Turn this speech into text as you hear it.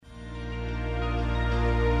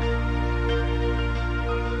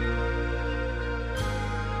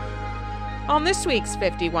On this week's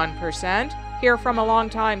 51%, hear from a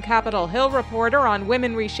longtime Capitol Hill reporter on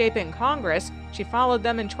women reshaping Congress. She followed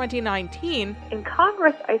them in 2019. In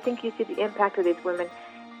Congress, I think you see the impact of these women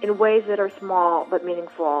in ways that are small but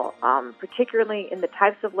meaningful, particularly in the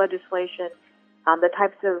types of legislation, the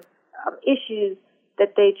types of issues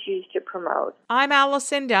that they choose to promote. I'm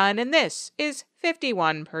Allison Dunn, and this is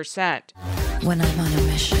 51%. When I'm on a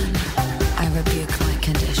mission, I rebuke my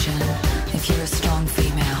condition. If you're a strong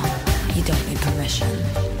female, you don't need permission.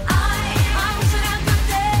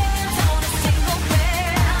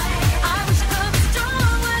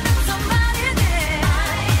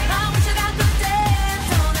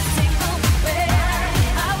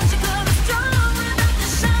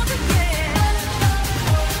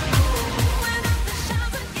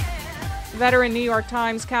 Veteran New York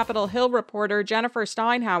Times Capitol Hill reporter Jennifer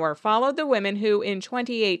Steinhauer followed the women who, in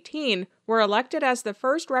 2018, were elected as the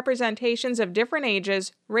first representations of different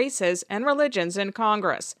ages, races, and religions in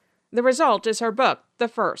Congress. The result is her book, The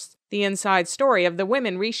First, the inside story of the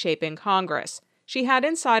women reshaping Congress. She had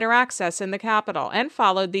insider access in the Capitol and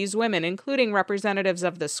followed these women, including representatives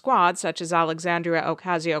of the Squad, such as Alexandria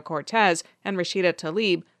Ocasio-Cortez and Rashida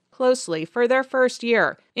Tlaib, closely for their first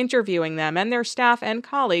year, interviewing them and their staff and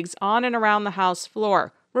colleagues on and around the House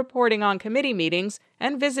floor, reporting on committee meetings,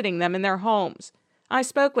 and visiting them in their homes. I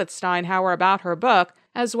spoke with Steinhauer about her book,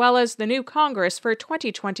 as well as the new Congress for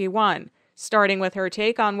 2021, starting with her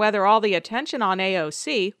take on whether all the attention on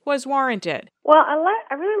AOC was warranted. Well,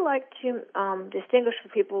 I really like to distinguish for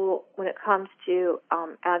people when it comes to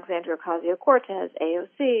Alexandria Ocasio-Cortez,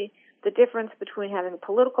 AOC, the difference between having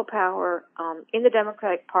political power in the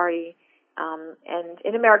Democratic Party and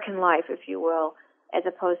in American life, if you will, as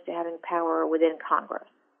opposed to having power within Congress.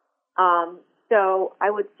 So I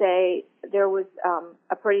would say there was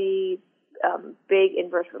a pretty big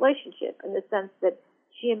inverse relationship in the sense that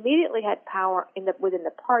she immediately had power within the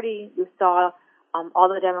party. You saw all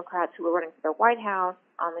the Democrats who were running for the White House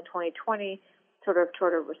in 2020 sort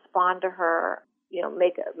of respond to her,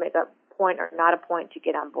 make a point or not a point to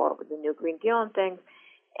get on board with the new Green Deal and things.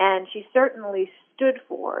 And she certainly stood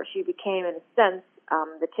for, she became, in a sense,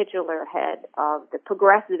 the titular head of the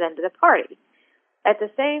progressive end of the party. At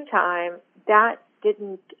the same time, that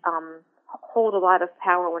didn't hold a lot of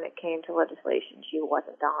power when it came to legislation. She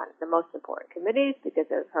wasn't on the most important committees because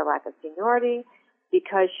of her lack of seniority,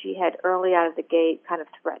 because she had early out of the gate kind of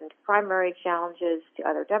threatened primary challenges to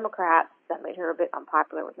other Democrats that made her a bit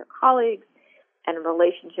unpopular with her colleagues. And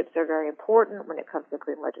relationships are very important when it comes to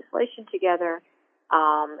putting legislation together.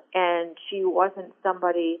 And she wasn't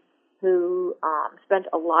somebody who spent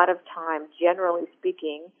a lot of time, generally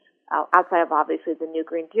speaking, outside of obviously the new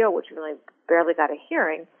Green Deal, which really barely got a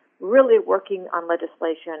hearing, really working on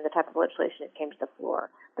legislation, the type of legislation that came to the floor.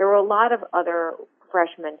 There were a lot of other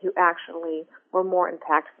freshmen who actually were more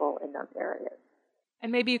impactful in those areas.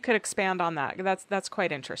 And maybe you could expand on that. That's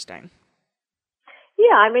quite interesting.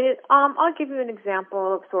 Yeah, I mean, I'll give you an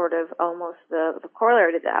example of sort of almost the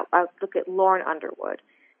corollary to that. I'll look at Lauren Underwood.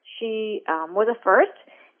 She was a first.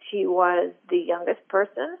 She was the youngest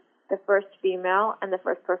person, the first female, and the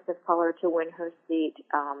first person of color to win her seat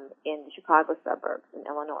in the Chicago suburbs in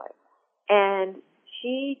Illinois. And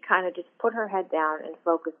she kind of just put her head down and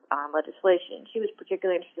focused on legislation. She was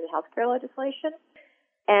particularly interested in healthcare legislation,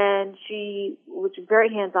 and she was very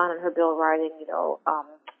hands-on in her bill writing.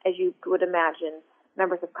 As you would imagine,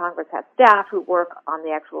 members of Congress have staff who work on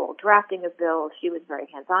the actual drafting of bills. She was very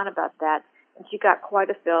hands-on about that, and she got quite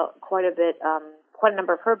a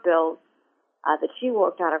number of her bills that she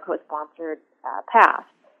worked on or co-sponsored passed.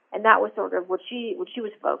 And that was sort of what she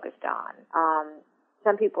was focused on.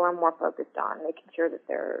 Some people are more focused on making sure that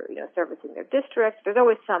they're servicing their districts. There's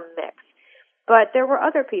always some mix. But there were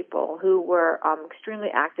other people who were extremely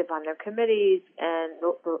active on their committees and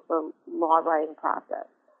the law writing process.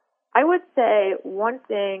 I would say one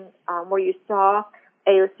thing where you saw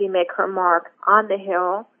AOC make her mark on the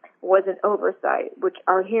Hill was an oversight, which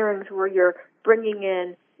are hearings where you're bringing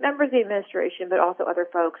in members of the administration, but also other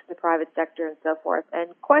folks in the private sector and so forth,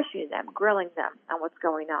 and questioning them, grilling them on what's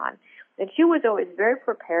going on. And she was always very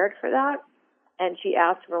prepared for that, and she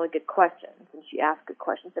asked really good questions. And she asked good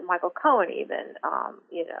questions of Michael Cohen, even,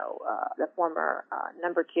 the former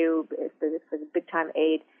number two for the big-time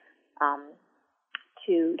aide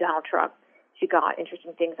to Donald Trump. She got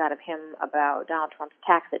interesting things out of him about Donald Trump's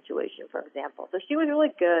tax situation, for example. So she was really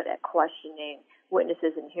good at questioning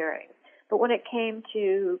witnesses in hearings. But when it came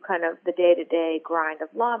to kind of the day-to-day grind of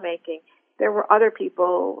lawmaking, there were other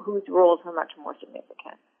people whose roles were much more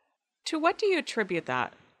significant. To what do you attribute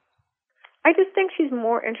that? I just think she's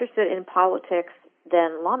more interested in politics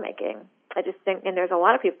than lawmaking. I just think, and there's a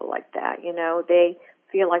lot of people like that, they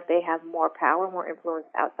feel like they have more power, more influence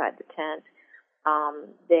outside the tent.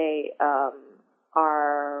 They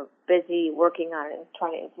are busy working on and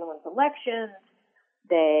trying to influence elections.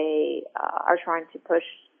 They are trying to push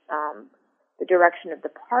the direction of the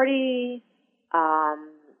party.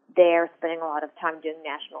 They're spending a lot of time doing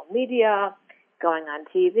national media, going on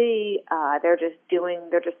TV. They're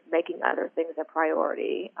just making other things a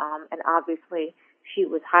priority. And obviously, she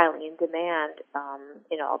was highly in demand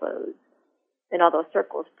in all those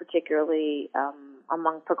circles, particularly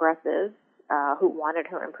among progressives who wanted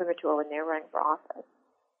her imprimatur when they were running for office.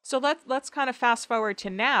 So let's kind of fast forward to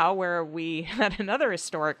now, where we had another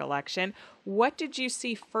historic election. What did you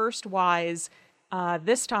see first-wise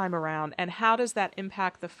this time around, and how does that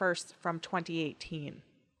impact the first from 2018?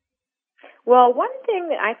 Well, one thing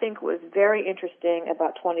that I think was very interesting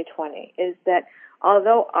about 2020 is that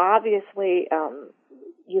although obviously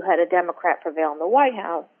you had a Democrat prevail in the White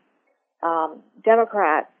House,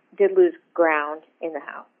 Democrats did lose ground in the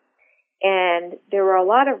House. And there were a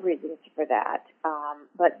lot of reasons for that.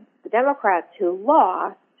 But the Democrats who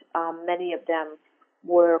lost, many of them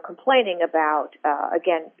were complaining about,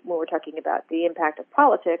 again, when we're talking about the impact of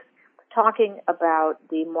politics, talking about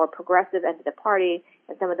the more progressive end of the party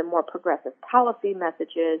and some of the more progressive policy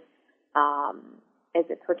messages as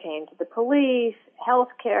it pertained to the police,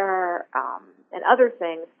 healthcare, and other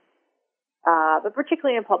things. But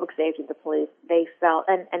particularly in public safety, the police, they felt,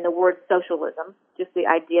 and the word socialism, just the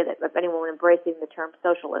idea that if anyone embracing the term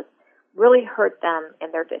socialist, really hurt them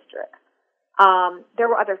in their districts. There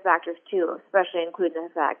were other factors too, especially including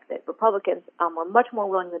the fact that Republicans were much more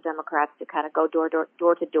willing than Democrats to kind of go door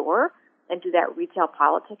to door and do that retail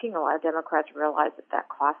politicking. A lot of Democrats realized that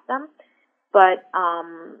cost them. But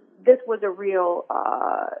this was a real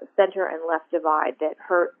center and left divide that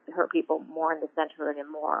hurt people more in the center and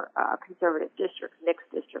in more conservative districts,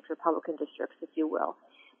 mixed districts, Republican districts, if you will.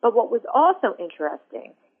 But what was also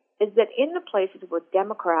interesting is that in the places where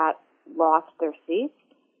Democrats lost their seats,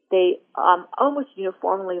 they almost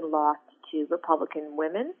uniformly lost to Republican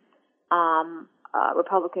women,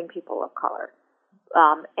 Republican people of color.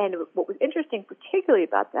 And what was interesting particularly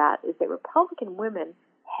about that is that Republican women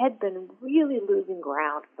had been really losing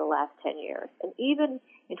ground for the last 10 years. And even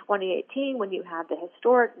in 2018, when you had the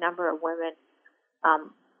historic number of women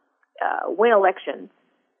win elections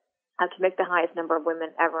to make the highest number of women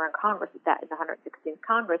ever in Congress, that is the 116th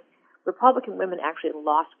Congress, Republican women actually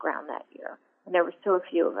lost ground that year. And there were so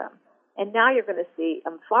few of them. And now you're going to see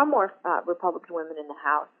far more Republican women in the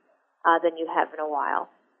House than you have in a while.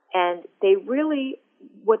 And they really,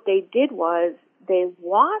 what they did was, they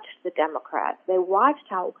watched the Democrats. They watched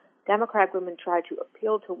how Democratic women tried to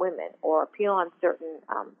appeal to women or appeal on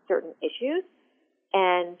certain issues,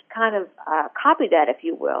 and kind of copy that, if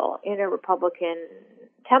you will, in a Republican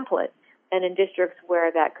template and in districts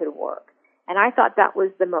where that could work. And I thought that was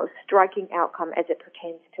the most striking outcome as it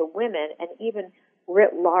pertains to women, and even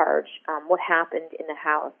writ large, what happened in the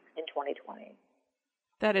House in 2020.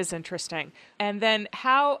 That is interesting. And then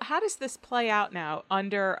how does this play out now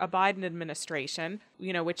under a Biden administration,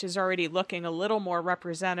 which is already looking a little more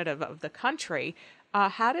representative of the country?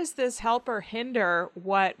 How does this help or hinder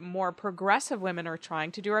what more progressive women are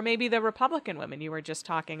trying to do, or maybe the Republican women you were just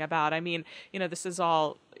talking about? I mean, this is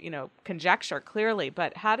all, conjecture clearly,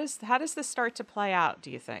 but how does this start to play out,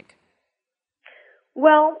 do you think?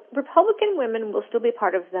 Well, Republican women will still be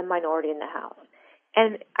part of the minority in the House.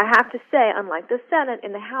 And I have to say, unlike the Senate,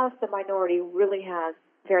 in the House, the minority really has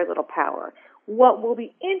very little power. What will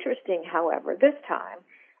be interesting, however, this time,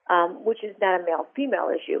 which is not a male-female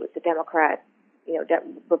issue, it's a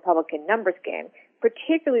Republican numbers game,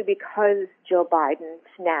 particularly because Joe Biden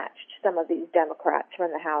snatched some of these Democrats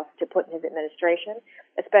from the House to put in his administration,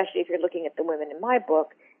 especially if you're looking at the women in my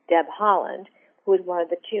book, Deb Haaland, who is one of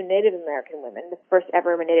the two Native American women, the first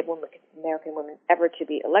ever Native American woman ever to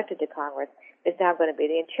be elected to Congress, is now going to be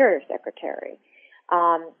the Interior Secretary.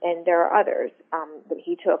 And there are others that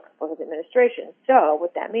he took for his administration. So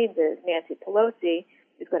what that means is Nancy Pelosi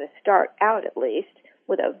is going to start out, at least,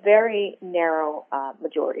 with a very narrow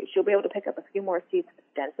majority. She'll be able to pick up a few more seats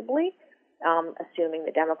ostensibly, assuming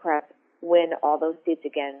the Democrats win all those seats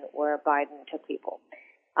again where Biden took people.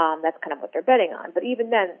 That's kind of what they're betting on. But even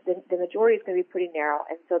then, the majority is going to be pretty narrow,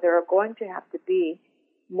 and so there are going to have to be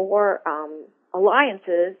more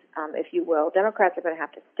alliances, if you will. Democrats are going to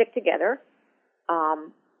have to stick together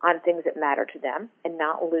on things that matter to them and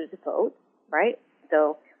not lose a vote, right?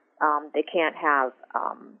 So they can't have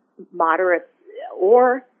moderates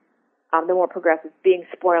or the more progressives being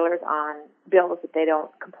spoilers on bills that they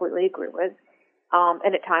don't completely agree with.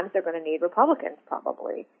 And at times they're going to need Republicans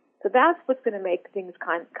probably. So that's what's going to make things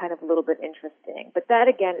kind of a little bit interesting. But that,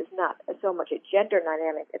 again, is not so much a gender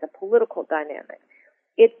dynamic as a political dynamic.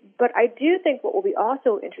 But I do think what will be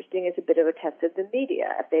also interesting is a bit of a test of the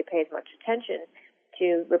media if they pay as much attention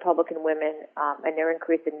to Republican women and their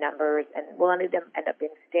increase in numbers, and will any of them end up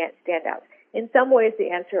being standouts? In some ways,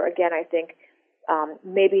 the answer, again, I think,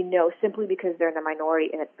 maybe no, simply because they're in the minority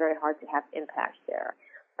and it's very hard to have impact there.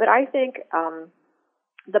 But I think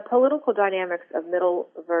the political dynamics of middle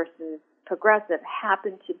versus progressive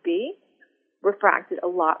happen to be refracted a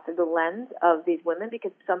lot through the lens of these women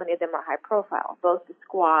because so many of them are high profile. Both the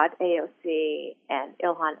Squad, AOC, and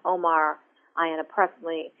Ilhan Omar, Ayanna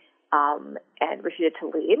Pressley, and Rashida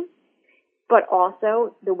Tlaib, but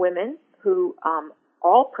also the women who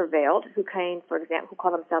all prevailed, who came, for example, who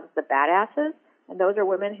call themselves the badasses, and those are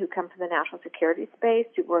women who come from the national security space,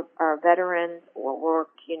 who are veterans or work,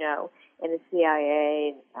 in the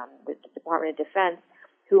CIA, the Department of Defense,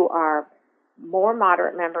 who are more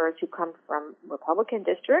moderate members who come from Republican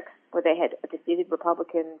districts where they had defeated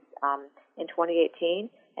Republicans in 2018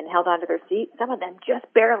 and held onto their seat, some of them just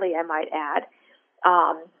barely, I might add,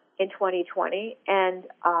 in 2020, and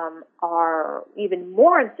are even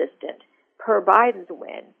more insistent per Biden's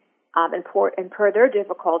win and per their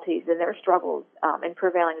difficulties and their struggles in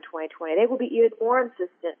prevailing in 2020. They will be even more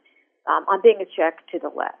insistent on being a check to the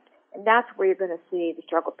left. And that's where you're going to see the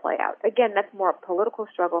struggle play out. Again, that's more a political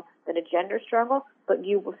struggle than a gender struggle, but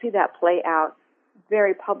you will see that play out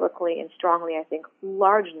very publicly and strongly, I think,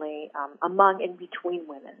 largely among and between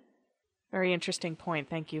women. Very interesting point.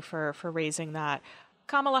 Thank you for raising that.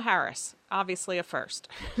 Kamala Harris, obviously a first.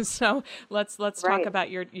 So let's talk about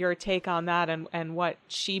your take on that and what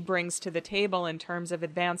she brings to the table in terms of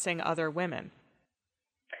advancing other women.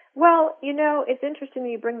 Well, it's interesting that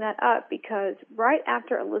you bring that up because right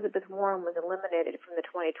after Elizabeth Warren was eliminated from the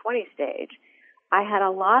 2020 stage, I had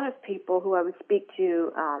a lot of people who I would speak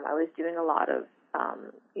to. I was doing a lot of,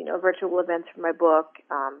 virtual events for my book,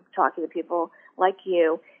 talking to people like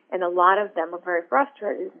you, and a lot of them were very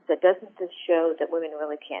frustrated. That doesn't this show that women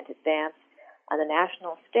really can't advance on the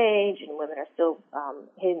national stage and women are still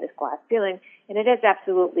hitting this glass ceiling? And it is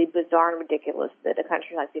absolutely bizarre and ridiculous that a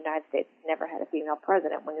country like the United States never had a female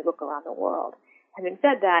president when you look around the world. Having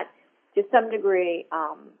said that, to some degree,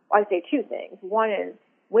 I say two things. One is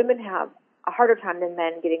women have a harder time than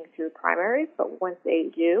men getting through primaries, but once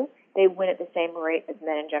they do, they win at the same rate as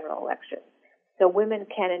men in general elections. So women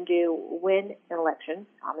can and do win an election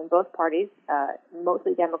in both parties,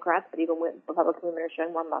 mostly Democrats, but even Republican women are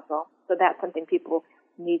showing more muscle. So that's something people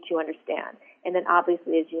need to understand. And then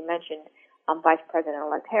obviously, as you mentioned, Vice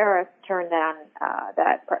President-elect Harris turned down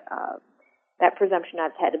that presumption on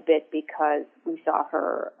its head a bit because we saw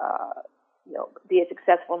her be a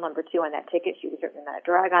successful number two on that ticket. She was certainly not a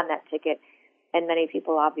drag on that ticket. And many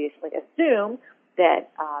people obviously assume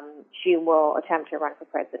that she will attempt to run for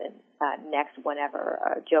president next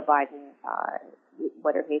whenever Joe Biden,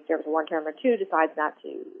 whether he serves one term or two, decides not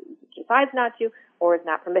to, or is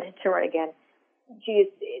not permitted to run again. She is,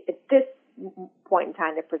 at this point in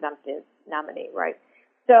time, the presumptive nominee, right?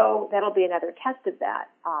 So that'll be another test of that.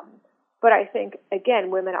 But I think,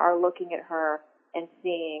 again, women are looking at her and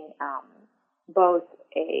seeing both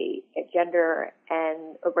a gender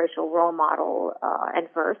and a racial role model and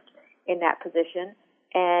first in that position,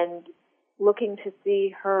 and looking to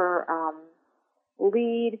see her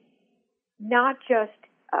lead not just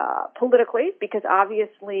politically, because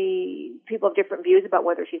obviously people have different views about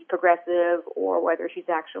whether she's progressive or whether she's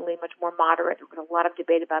actually much more moderate. There was a lot of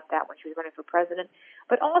debate about that when she was running for president,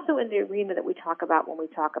 but also in the arena that we talk about when we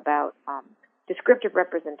talk about descriptive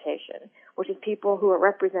representation, which is people who are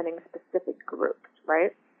representing specific groups,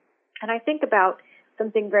 right? And I think about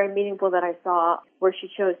something very meaningful that I saw where she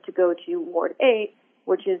chose to go to Ward 8,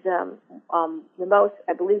 which is the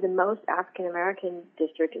most African American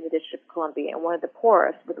district in the District of Columbia and one of the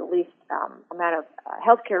poorest with the least amount of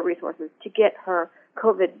healthcare resources to get her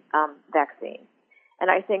COVID vaccine. And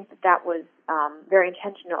I think that was very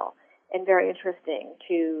intentional and very interesting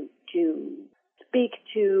to speak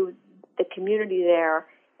to the community there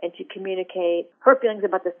and to communicate her feelings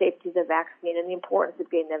about the safety of the vaccine and the importance of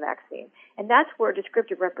getting the vaccine. And that's where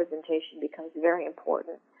descriptive representation becomes very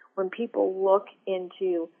important. When people look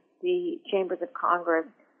into the chambers of Congress,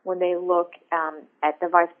 when they look at the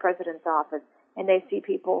vice president's office, and they see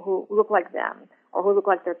people who look like them, or who look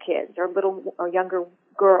like their kids, or younger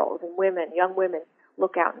girls and young women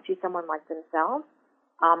look out and see someone like themselves,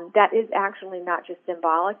 that is actually not just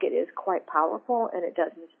symbolic, it is quite powerful, and it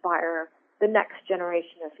does inspire the next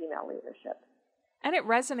generation of female leadership. And it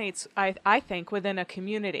resonates, I think, within a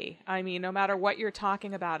community. I mean, no matter what you're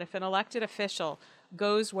talking about, if an elected official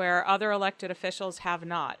goes where other elected officials have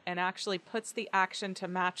not and actually puts the action to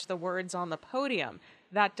match the words on the podium,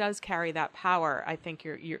 that does carry that power I think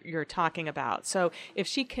you're talking about. So if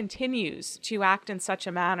she continues to act in such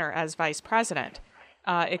a manner as vice president,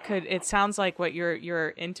 it sounds like what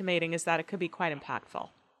you're intimating is that it could be quite impactful.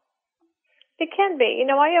 It can be.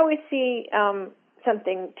 I always see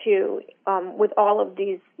something too with all of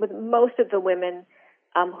these, with most of the women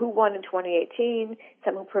who won in 2018,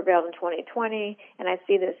 some who prevailed in 2020, and I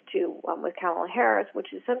see this too with Kamala Harris,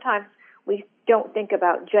 which is sometimes we don't think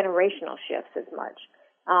about generational shifts as much.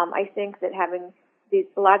 I think that having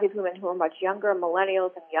a lot of these women who are much younger,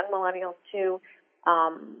 millennials and young millennials too,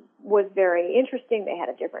 was very interesting. They had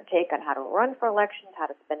a different take on how to run for elections, how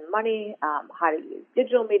to spend money, how to use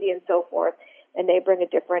digital media and so forth, and they bring a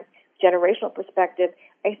different generational perspective.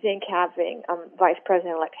 I think having Vice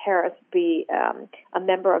President-elect Harris be a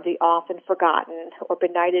member of the often forgotten or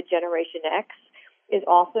benighted Generation X is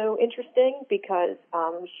also interesting because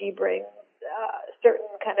she brings certain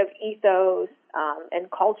kind of ethos and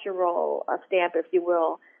cultural stamp, if you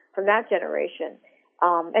will, from that generation.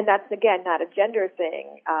 And that's, again, not a gender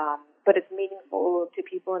thing, but it's meaningful to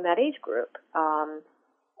people in that age group.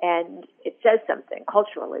 And it says something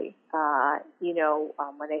culturally,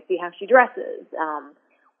 when they see how she dresses,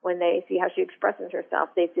 when they see how she expresses herself,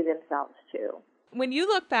 they see themselves too. When you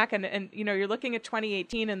look back and you're looking at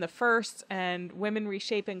 2018 and the first and women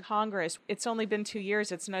reshaping Congress, it's only been 2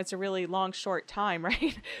 years. It's a really long, short time,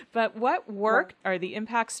 right? But what worked? Are the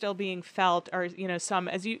impacts still being felt? Or, some,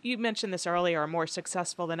 as you mentioned this earlier, are more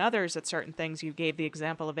successful than others at certain things. You gave the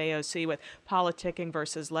example of AOC with politicking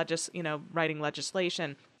versus writing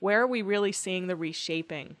legislation. Where are we really seeing the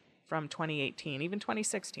reshaping from 2018, even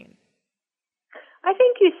 2016? I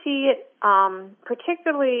think you see it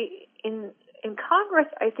particularly in Congress.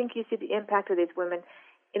 I think you see the impact of these women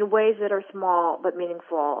in ways that are small but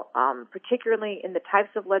meaningful, particularly in the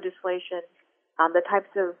types of legislation, the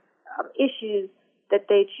types of issues that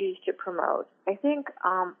they choose to promote. I think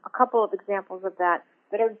a couple of examples of that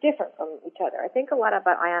are different from each other. I think a lot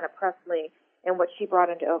about Ayanna Pressley and what she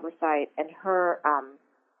brought into oversight and her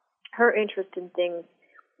interest in things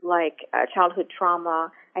like childhood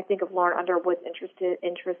trauma. I think of Lauren Underwood's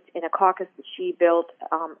interest in a caucus that she built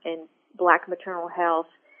in Black maternal health.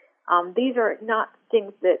 These are not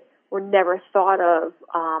things that were never thought of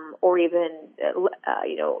or even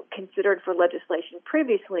considered for legislation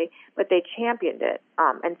previously, but they championed it,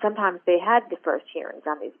 and sometimes they had the first hearings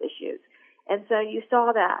on these issues, and so you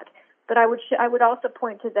saw that. But I would also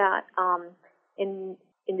point to that in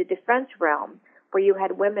the defense realm, where you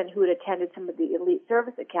had women who had attended some of the elite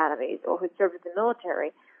service academies or who had served in the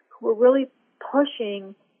military, who were really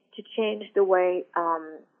pushing to change the way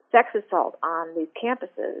sex assault on these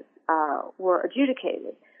campuses were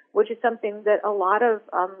adjudicated, which is something that a lot of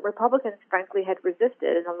Republicans, frankly, had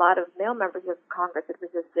resisted, and a lot of male members of Congress had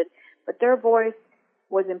resisted. But their voice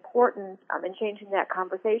was important in changing that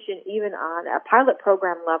conversation, even on a pilot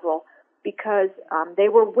program level, because they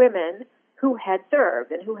were women who had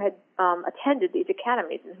served and who had attended these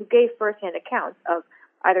academies and who gave firsthand accounts of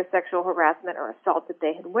either sexual harassment or assault that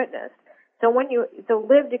they had witnessed. So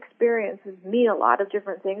lived experiences mean a lot of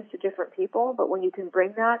different things to different people, but when you can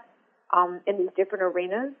bring that in these different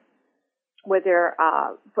arenas, whether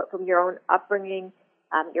from your own upbringing,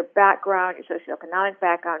 your background, your socioeconomic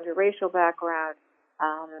background, your racial background,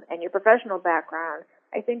 and your professional background,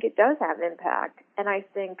 I think it does have an impact. And I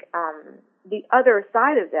think the other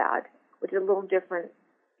side of that, which is a little different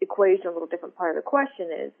equation, a little different part of the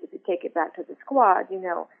question, is if you take it back to the squad,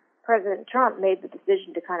 President Trump made the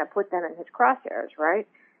decision to kind of put them in his crosshairs, right?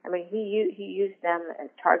 I mean, he used them as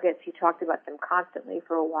targets. He talked about them constantly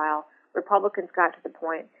for a while. Republicans got to the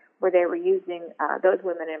point where they were using those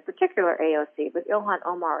women, in particular AOC, but Ilhan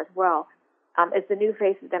Omar as well, as the new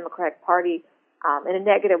face of the Democratic Party in a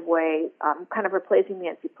negative way, kind of replacing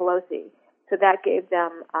Nancy Pelosi. So that gave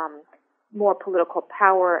them more political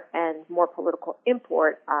power and more political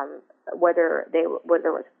import, whether it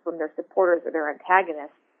was from their supporters or their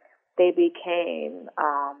antagonists. They became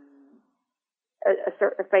a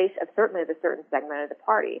face of certainly the certain segment of the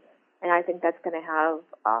party. And I think that's going to have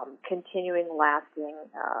continuing, lasting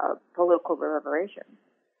political reverberations.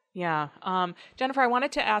 Yeah. Jennifer, I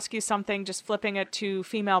wanted to ask you something, just flipping it to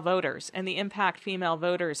female voters and the impact female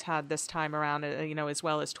voters had this time around, as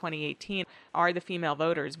well as 2018. Are the female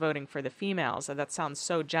voters voting for the females? That sounds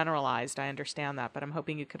so generalized. I understand that, but I'm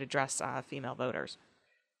hoping you could address female voters.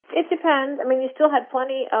 It depends. I mean, you still had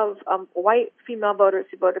plenty of white female voters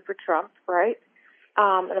who voted for Trump, right?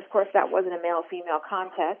 And of course, that wasn't a male-female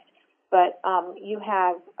contest. But you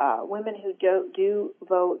have women who do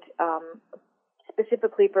vote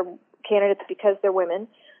specifically for candidates because they're women.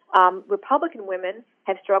 Republican women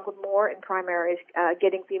have struggled more in primaries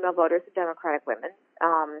getting female voters than Democratic women.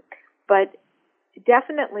 But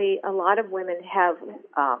definitely a lot of women have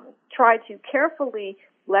tried to carefully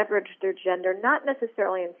leverage their gender, not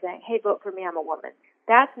necessarily in saying, hey, vote for me, I'm a woman.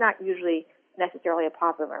 That's not usually necessarily a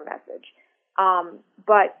popular message.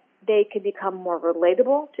 But they can become more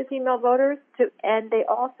relatable to female voters, and they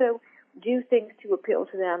also do things to appeal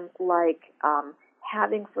to them, like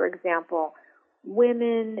having, for example,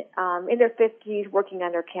 women in their 50s working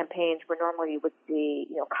on their campaigns where normally you would see,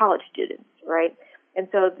 college students, right? And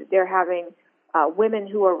so they're having women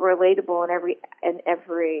who are relatable in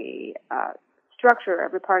every structure,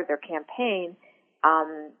 every part of their campaign,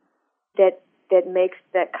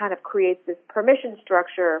 that kind of creates this permission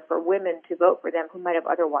structure for women to vote for them who might have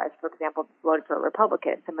otherwise, for example, voted for a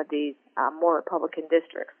Republican in some of these more Republican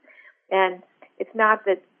districts. And it's not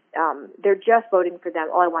that they're just voting for them,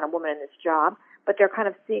 I want a woman in this job, but they're kind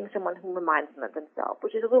of seeing someone who reminds them of themselves,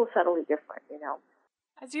 which is a little subtly different,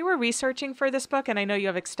 As you were researching for this book, and I know you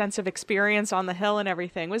have extensive experience on the Hill and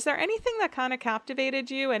everything, was there anything that kind of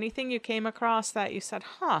captivated you? Anything you came across that you said,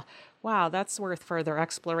 wow, that's worth further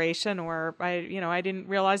exploration, or I didn't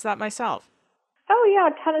realize that myself? Oh, yeah,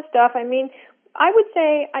 a ton of stuff. I mean, I would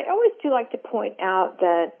say I always do like to point out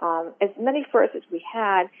that as many firsts as we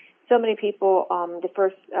had, so many people, the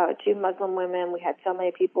first two Muslim women, we had so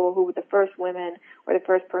many people who were the first women or the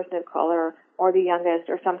first person of color or the youngest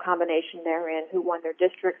or some combination therein who won their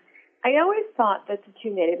districts. I always thought that the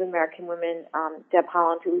two Native American women, Deb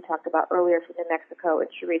Haaland, who we talked about earlier from New Mexico, and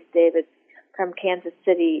Sharice Davids from Kansas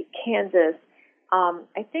City, Kansas,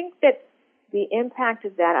 I think that the impact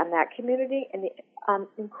of that on that community and the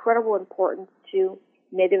incredible importance to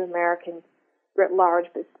Native Americans writ large,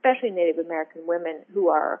 but especially Native American women who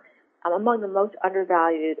are among the most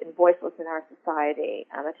undervalued and voiceless in our society,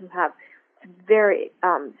 and who have very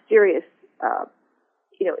serious,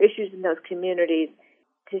 issues in those communities.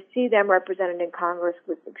 To see them represented in Congress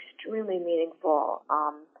was extremely meaningful,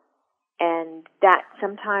 and that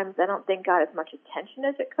sometimes I don't think got as much attention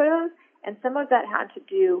as it could have, and some of that had to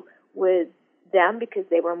do with them because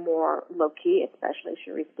they were more low-key, especially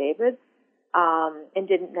Sharice Davids, and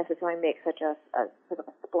didn't necessarily make such a sort of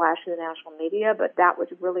a splash in the national media, but that was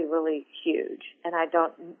really, really huge. And I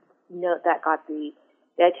don't know that got the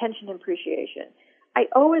attention and appreciation. I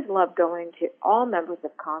always love going to all members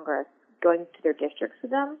of Congress, going to their districts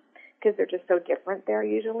with them, because they're just so different there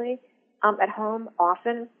usually. At home,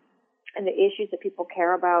 often, and the issues that people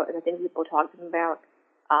care about and the things people talk to them about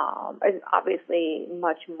is obviously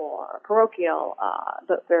much more parochial,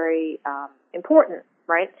 but very important,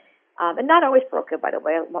 right? And not always parochial, by the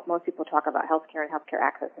way. Most people talk about healthcare and healthcare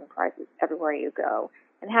access and prices everywhere you go.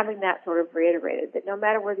 And having that sort of reiterated that no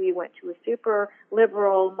matter whether you went to a super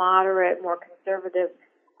liberal, moderate, more conservative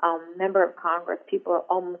member of Congress, people are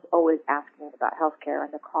almost always asking about healthcare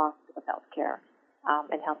and the cost of healthcare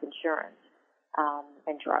and health insurance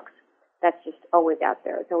and drugs. That's just always out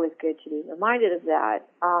there. It's always good to be reminded of that.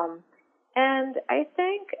 And I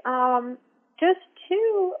think just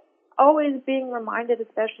to always being reminded,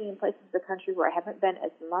 especially in places of the country where I haven't been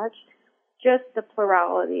as much, just the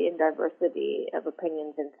plurality and diversity of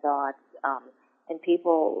opinions and thoughts and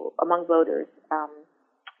people among voters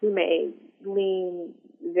who may lean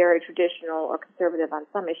very traditional or conservative on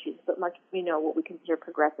some issues, but much, what we consider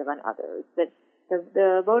progressive on others. That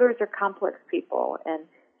the voters are complex people, and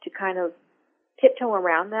to kind of tiptoe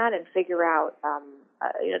around that and figure out,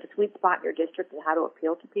 the sweet spot in your district and how to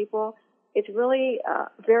appeal to people, it's really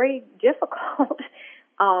very difficult.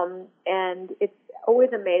 And it's always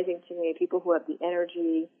amazing to me, people who have the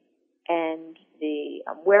energy and the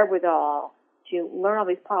wherewithal to learn all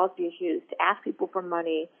these policy issues, to ask people for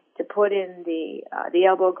money, to put in the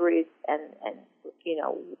elbow grease and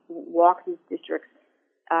walk these districts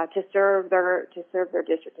to serve their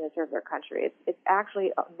district and to serve their country. It's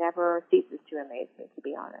actually never ceases to amaze me, to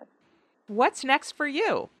be honest. What's next for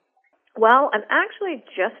you? Well, I'm actually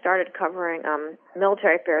just started covering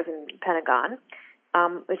military affairs in the Pentagon,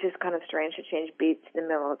 which is kind of strange to change beats in the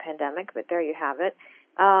middle of a pandemic, but there you have it.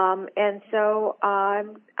 And so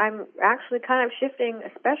I'm actually kind of shifting,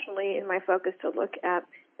 especially in my focus, to look at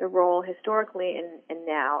the role historically and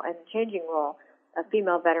now, and the changing role of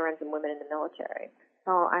female veterans and women in the military.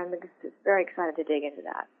 So I'm very excited to dig into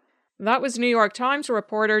that. That was New York Times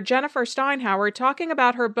reporter Jennifer Steinhauer talking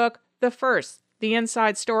about her book, The First, The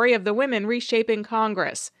Inside Story of the Women Reshaping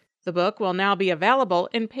Congress. The book will now be available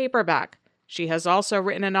in paperback. She has also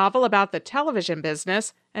written a novel about the television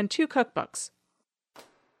business and 2 cookbooks.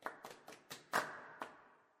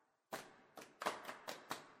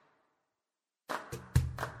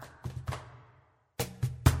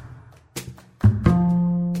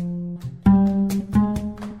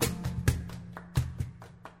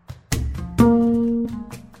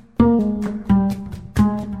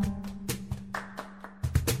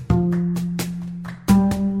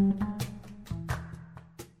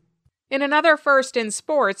 In another first in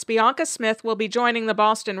sports, Bianca Smith will be joining the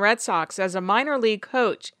Boston Red Sox as a minor league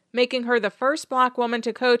coach, making her the first black woman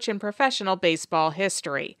to coach in professional baseball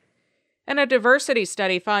history. And a diversity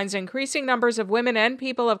study finds increasing numbers of women and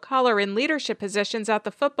people of color in leadership positions at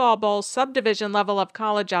the Football Bowl subdivision level of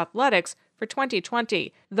college athletics for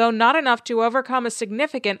 2020, though not enough to overcome a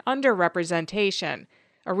significant underrepresentation.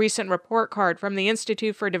 A recent report card from the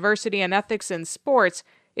Institute for Diversity and Ethics in Sports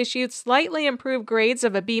issued slightly improved grades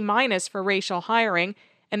of a B- for racial hiring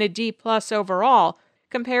and a D+ overall,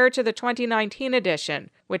 compared to the 2019 edition,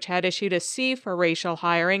 which had issued a C for racial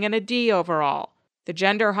hiring and a D overall. The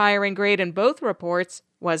gender hiring grade in both reports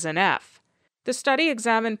was an F. The study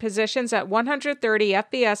examined positions at 130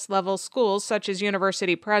 FBS-level schools such as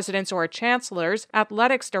university presidents or chancellors,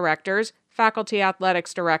 athletics directors, faculty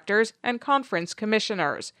athletics directors, and conference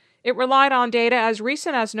commissioners. It relied on data as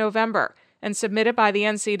recent as November and submitted by the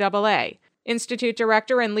NCAA. Institute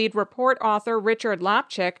director and lead report author Richard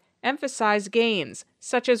Lapchick emphasized gains,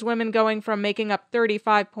 such as women going from making up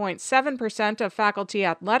 35.7% of faculty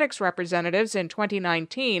athletics representatives in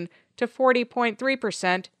 2019 to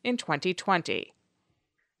 40.3% in 2020.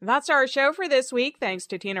 That's our show for this week. Thanks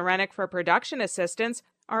to Tina Rennick for production assistance.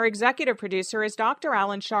 Our executive producer is Dr.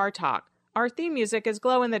 Alan Shartok. Our theme music is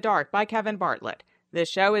Glow in the Dark by Kevin Bartlett. This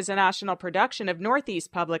show is a national production of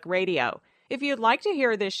Northeast Public Radio. If you'd like to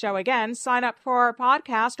hear this show again, sign up for our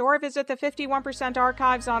podcast or visit the 51%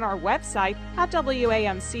 archives on our website at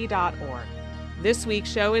WAMC.org. This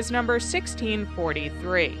week's show is number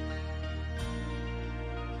 1643.